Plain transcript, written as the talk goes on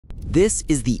This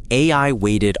is the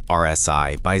AI-Weighted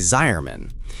RSI by Zierman.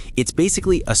 It's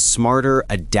basically a smarter,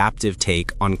 adaptive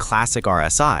take on classic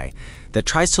RSI that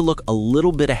tries to look a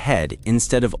little bit ahead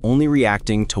instead of only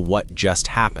reacting to what just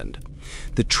happened.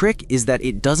 The trick is that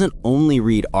it doesn't only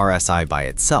read RSI by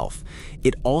itself.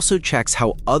 It also checks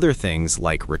how other things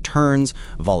like returns,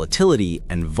 volatility,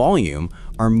 and volume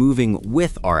are moving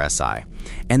with RSI,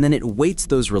 and then it weights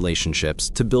those relationships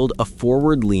to build a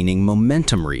forward-leaning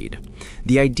momentum read.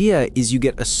 The idea is you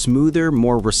get a smoother,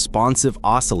 more responsive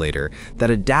oscillator that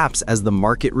adapts as the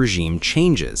market regime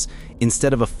changes,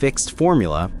 instead of a fixed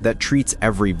formula that treats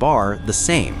every bar the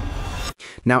same.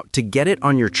 Now, to get it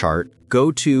on your chart,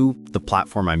 go to the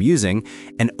platform I'm using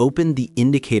and open the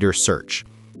indicator search.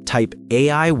 Type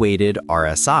AI-Weighted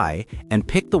RSI and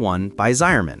pick the one by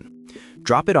Zierman.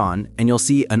 Drop it on and you'll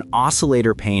see an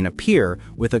oscillator pane appear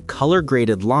with a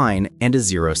color-graded line and a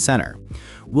zero center.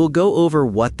 We'll go over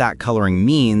what that coloring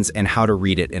means and how to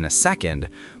read it in a second,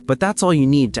 but that's all you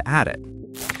need to add it.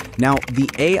 Now, the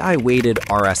AI-Weighted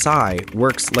RSI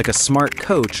works like a smart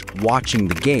coach watching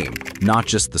the game, not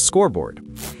just the scoreboard.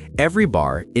 Every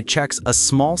bar, it checks a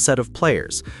small set of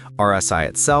players, RSI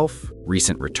itself,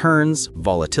 recent returns,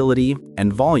 volatility,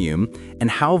 and volume,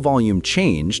 and how volume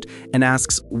changed, and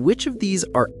asks which of these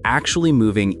are actually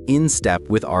moving in step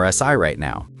with RSI right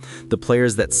now. The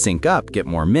players that sync up get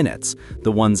more minutes,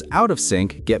 the ones out of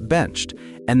sync get benched,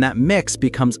 and that mix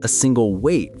becomes a single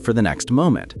weight for the next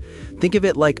moment. Think of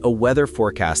it like a weather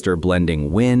forecaster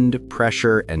blending wind,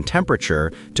 pressure, and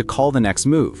temperature to call the next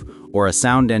move, or a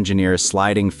sound engineer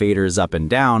sliding faders up and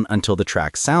down until the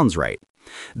track sounds right.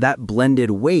 That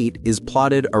blended weight is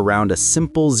plotted around a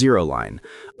simple zero line.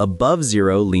 Above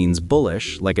zero leans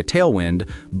bullish, like a tailwind,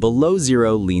 below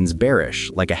zero leans bearish,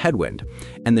 like a headwind,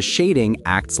 and the shading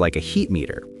acts like a heat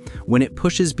meter. When it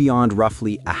pushes beyond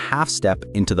roughly a half step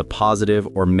into the positive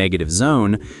or negative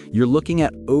zone, you're looking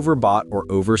at overbought or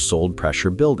oversold pressure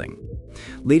building.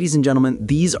 Ladies and gentlemen,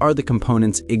 these are the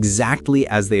components exactly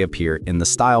as they appear in the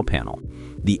style panel.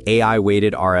 The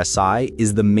AI-Weighted RSI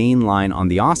is the main line on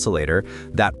the oscillator,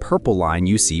 that purple line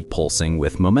you see pulsing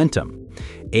with momentum.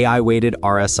 AI-Weighted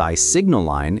RSI signal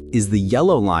line is the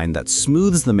yellow line that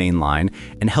smooths the main line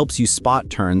and helps you spot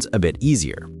turns a bit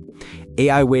easier.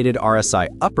 AI-Weighted RSI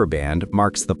upper band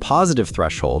marks the positive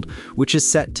threshold, which is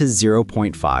set to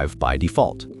 0.5 by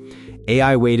default.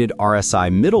 AI-Weighted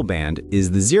RSI middle band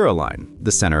is the zero line,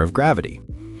 the center of gravity.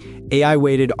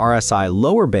 AI-Weighted RSI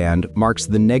lower band marks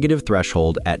the negative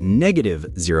threshold at negative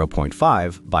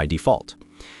 0.5 by default.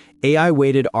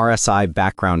 AI-Weighted RSI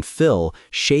background fill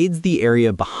shades the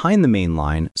area behind the main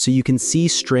line so you can see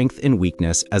strength and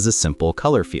weakness as a simple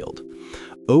color field.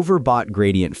 Overbought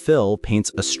gradient fill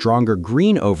paints a stronger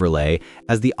green overlay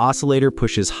as the oscillator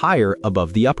pushes higher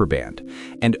above the upper band,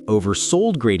 and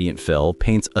oversold gradient fill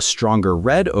paints a stronger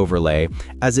red overlay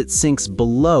as it sinks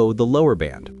below the lower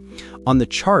band. On the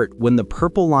chart, when the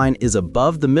purple line is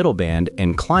above the middle band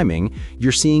and climbing,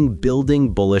 you're seeing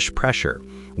building bullish pressure.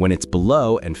 When it's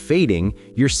below and fading,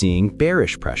 you're seeing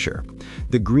bearish pressure.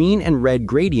 The green and red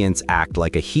gradients act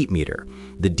like a heat meter.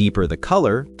 The deeper the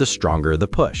color, the stronger the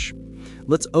push.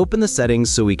 Let's open the settings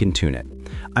so we can tune it.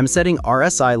 I'm setting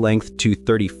RSI length to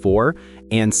 34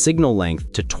 and signal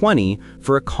length to 20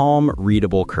 for a calm,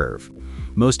 readable curve.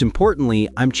 Most importantly,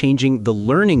 I'm changing the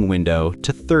learning window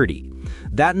to 30.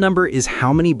 That number is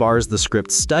how many bars the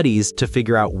script studies to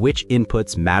figure out which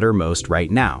inputs matter most right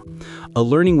now. A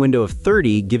learning window of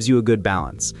 30 gives you a good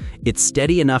balance. It's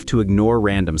steady enough to ignore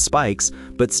random spikes,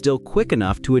 but still quick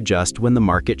enough to adjust when the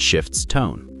market shifts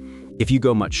tone. If you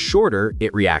go much shorter,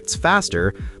 it reacts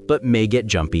faster, but may get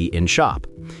jumpy in shop.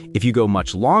 If you go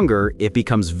much longer, it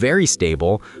becomes very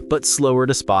stable, but slower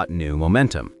to spot new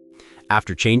momentum.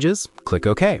 After changes, click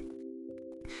OK.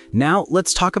 Now,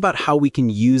 let's talk about how we can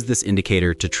use this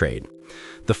indicator to trade.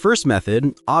 The first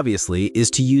method, obviously, is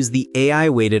to use the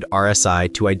AI-Weighted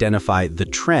RSI to identify the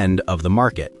trend of the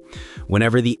market.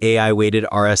 Whenever the AI-Weighted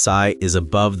RSI is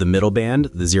above the middle band,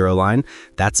 the zero line,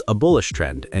 that's a bullish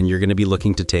trend, and you're going to be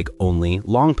looking to take only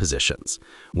long positions.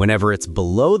 Whenever it's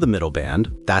below the middle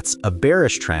band, that's a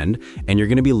bearish trend, and you're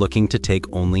going to be looking to take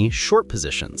only short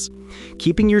positions.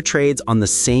 Keeping your trades on the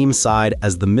same side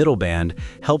as the middle band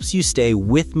helps you stay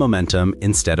with momentum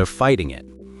instead of fighting it.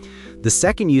 The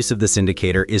second use of this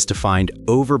indicator is to find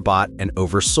overbought and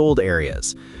oversold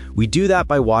areas. We do that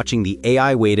by watching the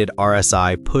AI-Weighted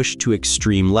RSI push to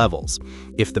extreme levels.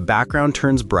 If the background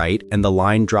turns bright and the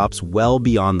line drops well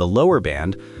beyond the lower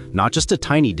band, not just a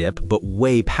tiny dip, but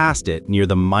way past it near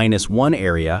the -1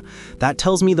 area, that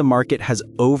tells me the market has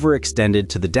overextended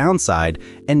to the downside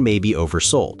and may be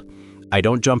oversold. I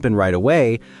don't jump in right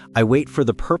away. I wait for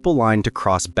the purple line to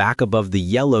cross back above the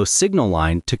yellow signal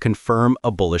line to confirm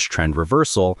a bullish trend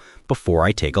reversal before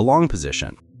I take a long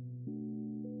position.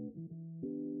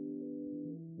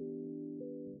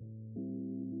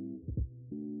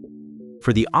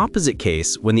 For the opposite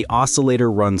case, when the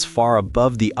oscillator runs far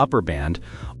above the upper band,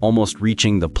 almost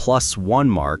reaching the +1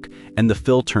 mark, and the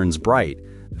fill turns bright,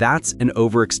 that's an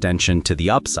overextension to the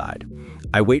upside.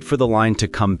 I wait for the line to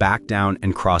come back down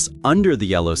and cross under the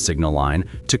yellow signal line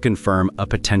to confirm a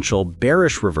potential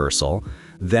bearish reversal,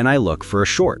 then I look for a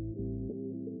short.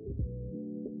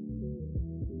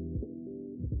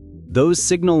 Those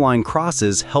signal line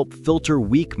crosses help filter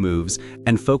weak moves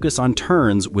and focus on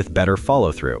turns with better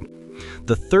follow-through.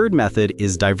 The third method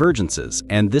is divergences,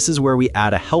 and this is where we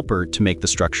add a helper to make the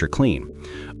structure clean.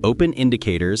 Open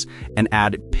indicators and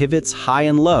add pivots high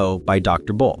and low by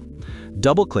Dr. Bull.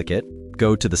 Double-click it,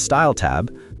 go to the Style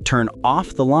tab, turn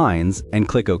off the lines, and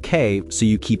click OK so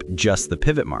you keep just the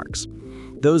pivot marks.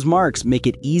 Those marks make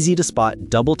it easy to spot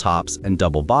double tops and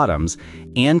double bottoms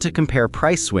and to compare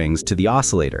price swings to the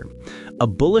oscillator. A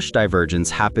bullish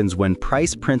divergence happens when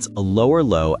price prints a lower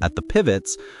low at the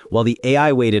pivots, while the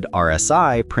AI-weighted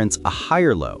RSI prints a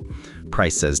higher low.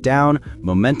 Price says down,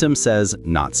 momentum says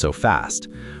not so fast.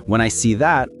 When I see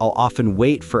that, I'll often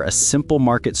wait for a simple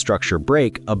market structure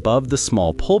break above the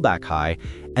small pullback high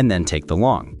and then take the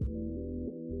long.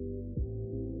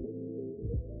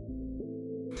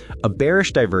 A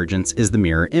bearish divergence is the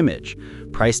mirror image.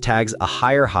 Price tags a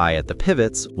higher high at the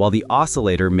pivots while the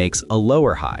oscillator makes a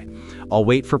lower high. I'll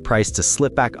wait for price to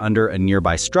slip back under a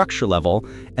nearby structure level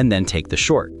and then take the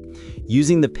short.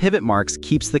 Using the pivot marks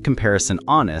keeps the comparison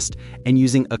honest, and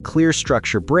using a clear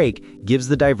structure break gives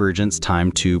the divergence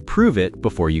time to prove it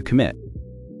before you commit.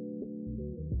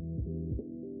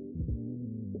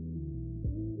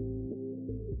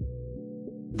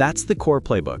 That's the core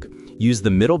playbook. Use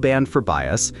the middle band for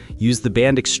bias, use the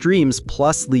band extremes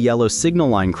plus the yellow signal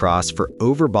line cross for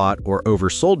overbought or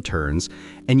oversold turns,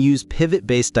 and use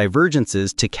pivot-based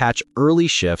divergences to catch early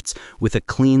shifts with a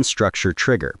clean structure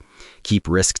trigger. Keep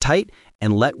risk tight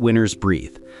and let winners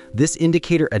breathe. This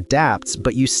indicator adapts,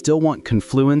 but you still want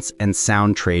confluence and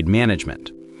sound trade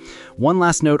management. One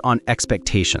last note on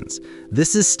expectations.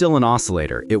 This is still an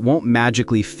oscillator. It won't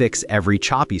magically fix every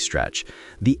choppy stretch.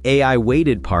 The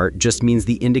AI-weighted part just means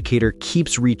the indicator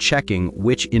keeps rechecking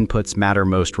which inputs matter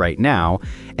most right now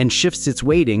and shifts its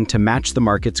weighting to match the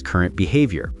market's current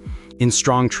behavior. In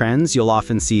strong trends, you'll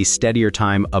often see steadier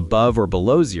time above or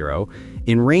below zero.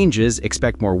 In ranges,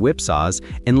 expect more whipsaws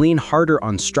and lean harder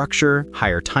on structure,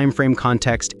 higher time frame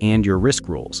context, and your risk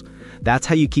rules. That's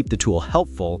how you keep the tool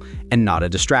helpful and not a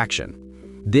distraction.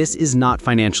 This is not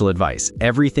financial advice.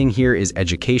 Everything here is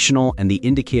educational, and the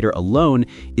indicator alone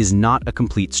is not a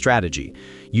complete strategy.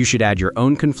 You should add your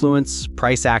own confluence,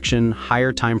 price action,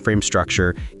 higher time frame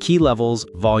structure, key levels,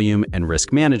 volume, and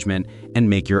risk management, and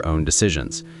make your own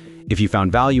decisions. If you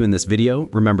found value in this video,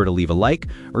 remember to leave a like,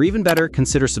 or even better,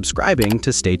 consider subscribing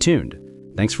to stay tuned.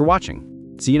 Thanks for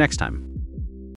watching. See you next time.